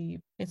really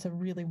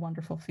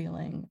wonderful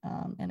feeling,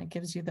 and it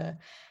gives you that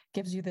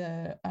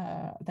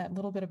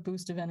little bit of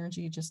boost of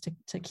energy just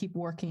to keep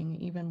working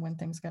even when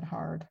things get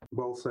hard.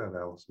 Well said,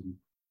 Allison.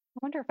 I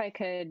wonder if I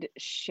could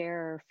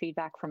share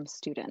feedback from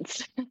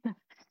students,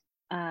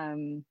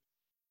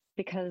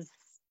 because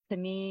to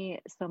me,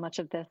 so much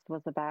of this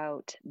was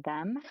about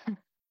them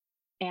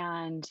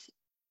and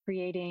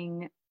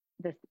creating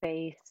the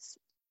space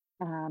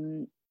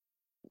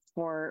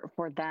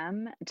for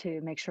them to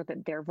make sure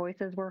that their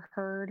voices were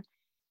heard.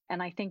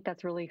 And I think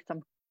that's really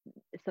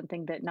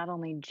something that not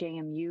only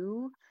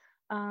JMU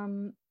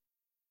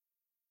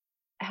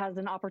has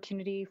an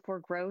opportunity for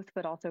growth,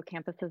 but also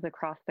campuses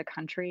across the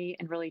country,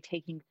 and really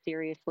taking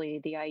seriously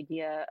the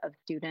idea of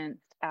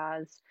students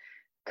as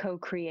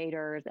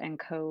co-creators and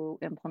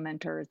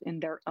co-implementers in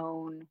their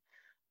own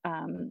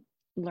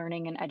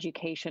learning and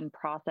education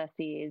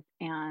processes,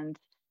 and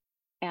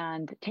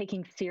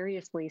taking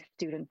seriously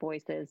student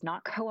voices,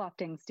 not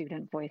co-opting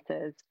student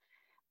voices,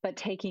 but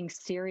taking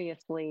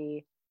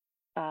seriously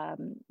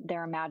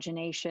their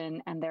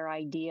imagination and their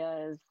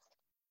ideas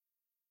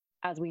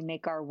as we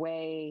make our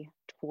way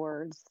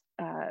towards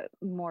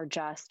more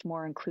just,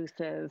 more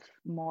inclusive,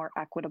 more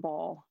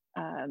equitable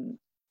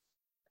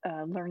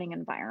learning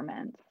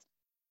environments.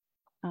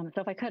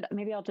 So if I could,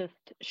 maybe I'll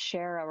just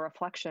share a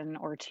reflection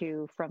or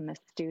two from the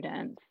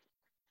students.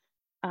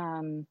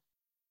 One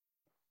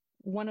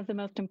of the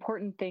most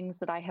important things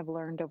that I have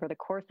learned over the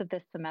course of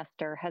this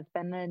semester has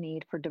been the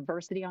need for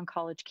diversity on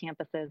college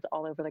campuses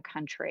all over the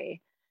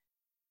country.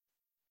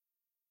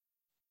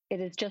 It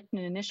is just an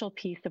initial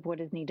piece of what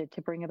is needed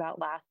to bring about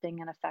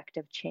lasting and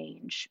effective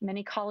change.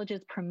 Many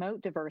colleges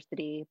promote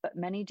diversity, but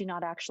many do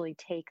not actually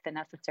take the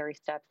necessary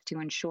steps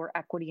to ensure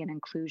equity and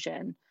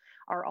inclusion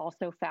are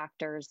also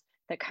factors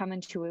that come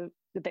into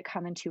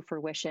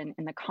fruition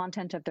in the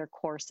content of their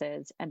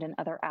courses and in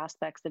other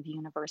aspects of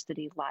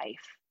university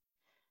life.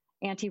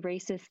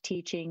 Anti-racist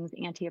teachings,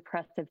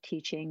 anti-oppressive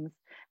teachings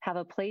have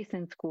a place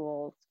in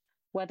schools,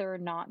 whether or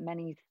not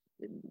many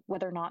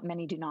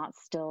do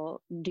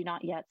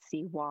not yet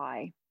see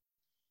why,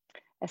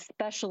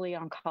 especially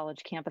on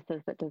college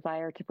campuses that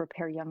desire to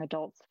prepare young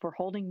adults for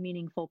holding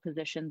meaningful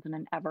positions in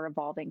an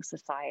ever-evolving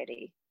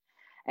society.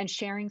 And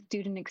sharing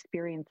student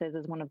experiences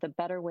is one of the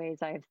better ways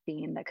I have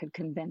seen that could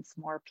convince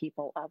more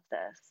people of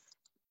this.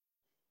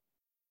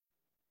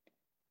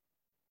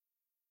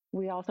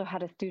 We also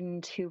had a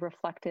student who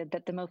reflected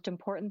that the most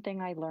important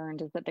thing I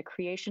learned is that the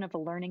creation of a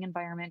learning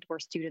environment where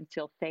students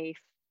feel safe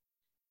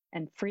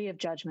and free of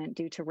judgment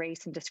due to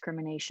race and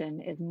discrimination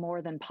is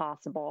more than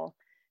possible.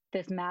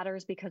 This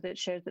matters because it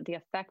shows that the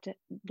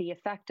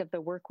effect of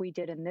the work we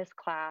did in this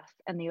class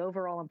and the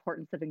overall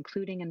importance of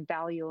including and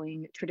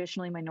valuing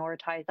traditionally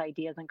minoritized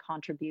ideas and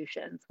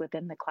contributions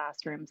within the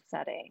classroom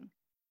setting.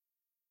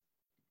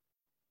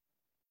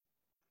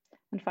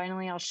 And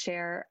finally, I'll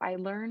share, I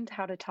learned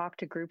how to talk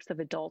to groups of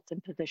adults in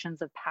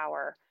positions of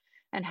power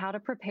and how to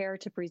prepare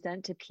to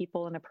present to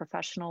people in a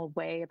professional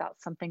way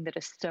about something that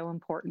is so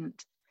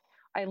important.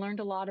 I learned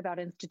a lot about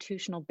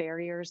institutional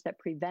barriers that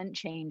prevent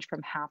change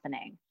from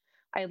happening.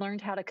 I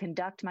learned how to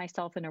conduct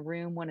myself in a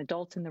room when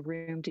adults in the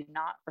room do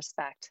not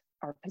respect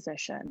our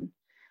position.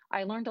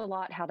 I learned a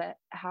lot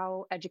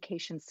how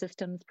education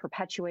systems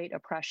perpetuate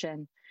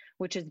oppression,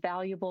 which is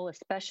valuable,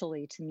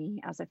 especially to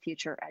me as a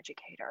future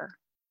educator.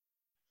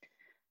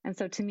 And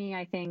so to me,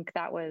 I think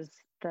those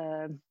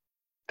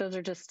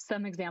are just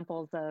some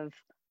examples of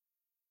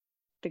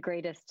the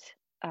greatest,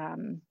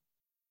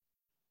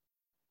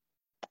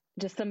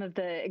 just some of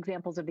the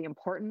examples of the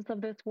importance of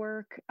this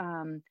work.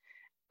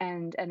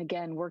 And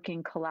again,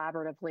 working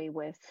collaboratively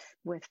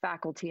with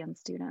faculty and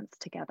students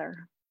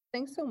together.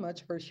 Thanks so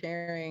much for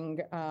sharing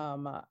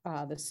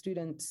the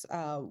students'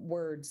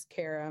 words,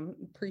 Kara.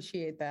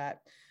 Appreciate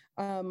that.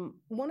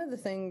 One of the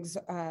things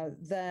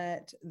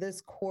that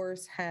this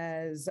course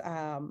has,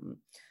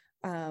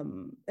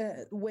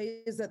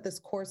 ways that this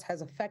course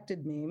has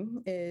affected me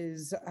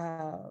is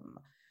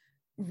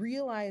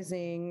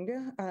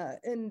realizing,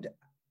 and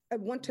I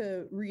want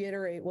to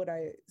reiterate what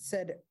I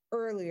said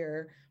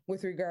earlier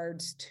with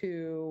regards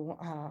to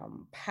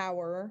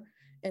power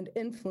and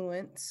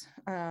influence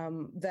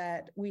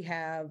that we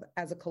have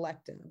as a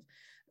collective.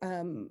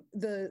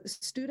 the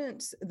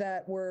students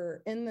that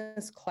were in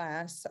this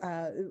class,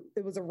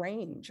 it was a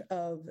range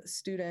of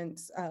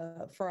students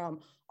from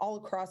all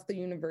across the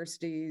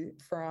university,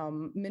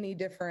 from many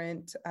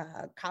different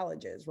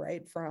colleges,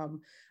 right?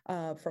 From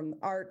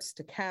arts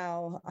to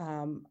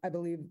Cal, I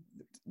believe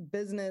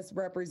business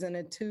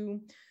represented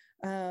too.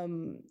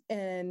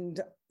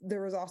 And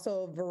there was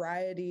also a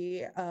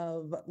variety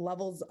of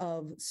levels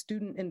of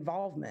student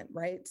involvement,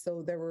 right?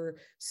 So there were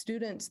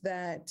students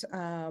that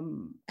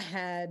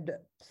had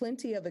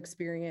plenty of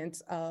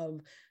experience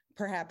of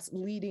perhaps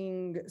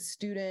leading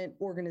student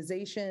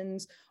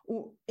organizations,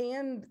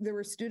 and there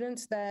were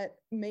students that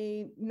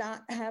may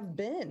not have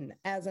been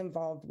as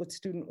involved with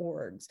student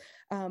orgs,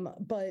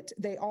 but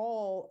they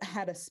all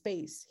had a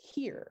space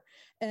here,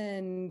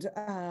 and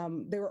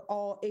they were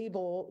all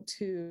able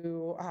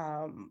to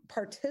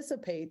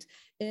participate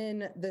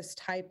in this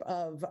type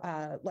of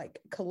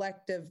like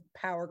collective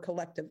power,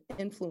 collective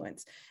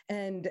influence,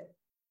 and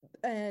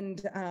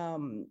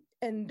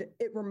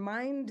it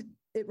reminds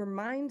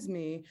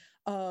me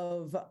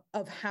of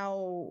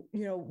how,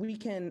 you know, we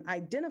can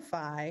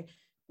identify,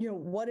 you know,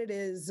 what it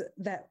is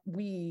that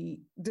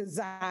we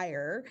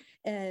desire,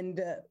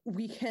 and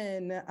we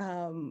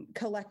can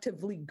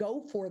collectively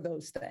go for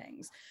those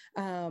things.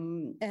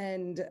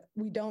 And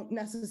we don't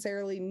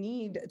necessarily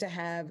need to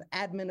have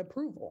admin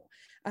approval,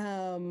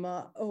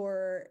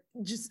 or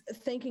just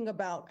thinking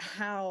about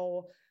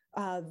how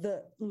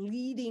the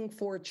leading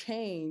for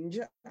change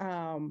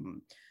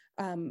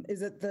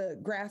is at the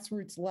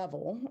grassroots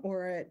level,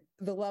 or at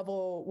the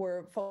level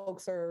where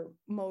folks are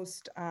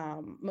most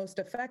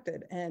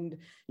affected. And,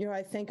 you know,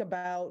 I think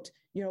about,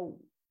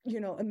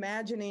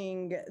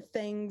 imagining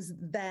things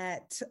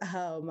that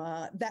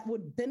that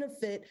would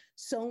benefit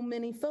so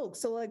many folks.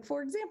 So, like,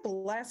 for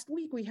example, last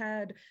week we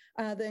had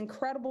the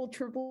incredible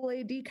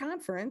AAAD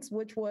conference,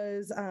 which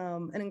was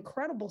an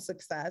incredible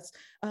success,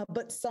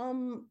 but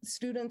some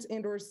students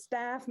and or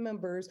staff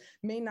members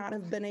may not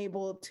have been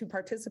able to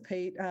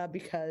participate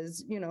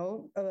because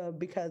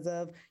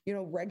of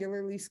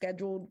regularly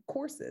scheduled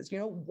courses.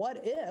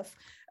 What if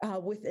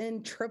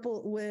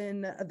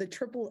when the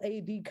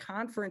AAAD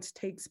conference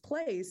takes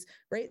place,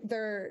 right,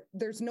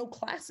 there's no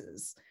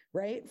classes,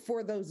 right,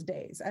 for those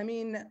days. I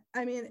mean,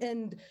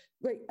 and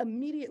like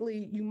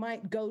immediately you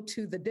might go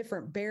to the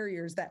different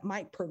barriers that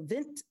might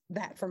prevent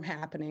that from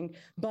happening,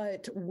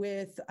 but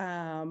with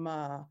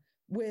the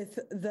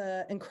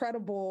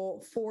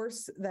incredible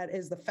force that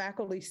is the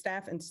faculty,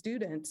 staff, and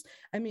students,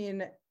 I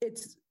mean,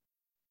 it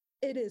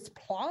is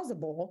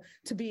plausible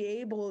to be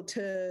able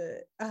to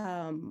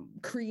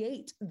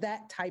create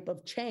that type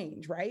of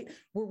change, right?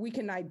 Where we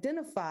can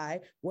identify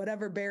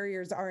whatever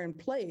barriers are in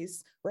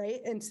place, right?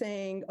 And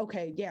saying,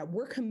 okay, yeah,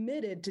 we're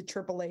committed to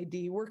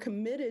AAAD. We're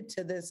committed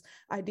to this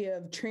idea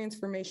of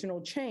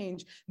transformational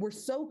change. We're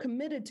so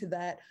committed to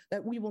that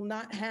we will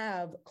not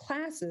have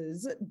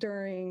classes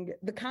during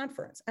the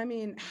conference. I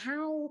mean,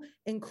 how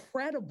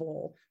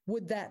incredible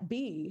would that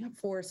be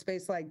for a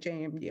space like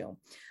JMU?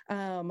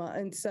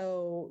 And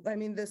so, I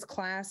mean, this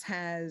class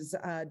has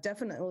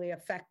definitely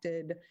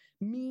affected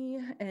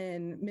me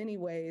in many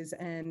ways.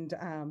 And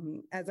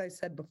as I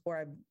said before,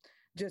 I'm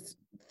just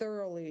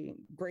thoroughly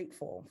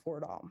grateful for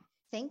it all.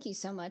 Thank you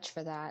so much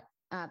for that.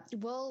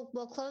 We'll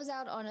close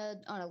out on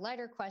a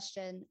lighter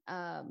question.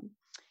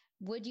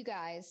 Would you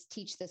guys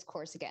teach this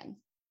course again?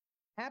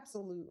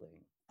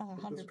 Absolutely.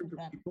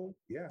 100%. People?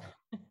 Yeah.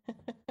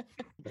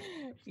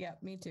 Yeah,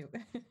 me too.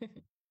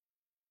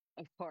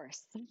 Of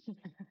course.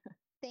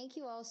 Thank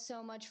you all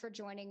so much for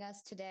joining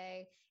us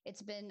today.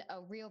 It's been a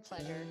real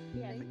pleasure.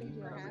 Yeah, thank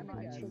you for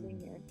having us. for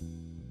being here.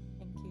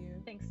 Thank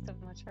you. Thanks so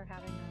much for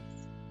having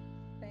us.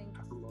 Thanks.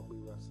 Have a lovely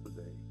rest of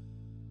the day.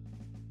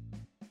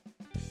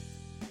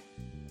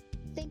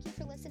 Thank you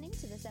for listening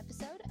to this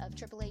episode of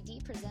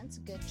AAAD Presents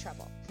Good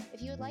Trouble.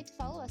 If you would like to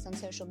follow us on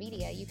social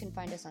media, you can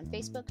find us on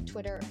Facebook,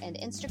 Twitter, and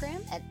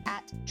Instagram at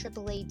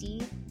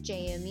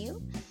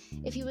AAADJMU.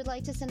 If you would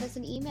like to send us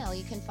an email,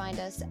 you can find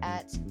us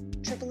at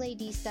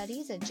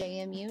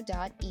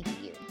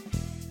AAADstudies@jmu.edu.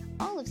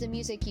 All of the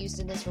music used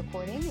in this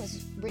recording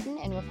was written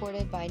and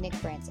recorded by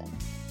Nick Branson.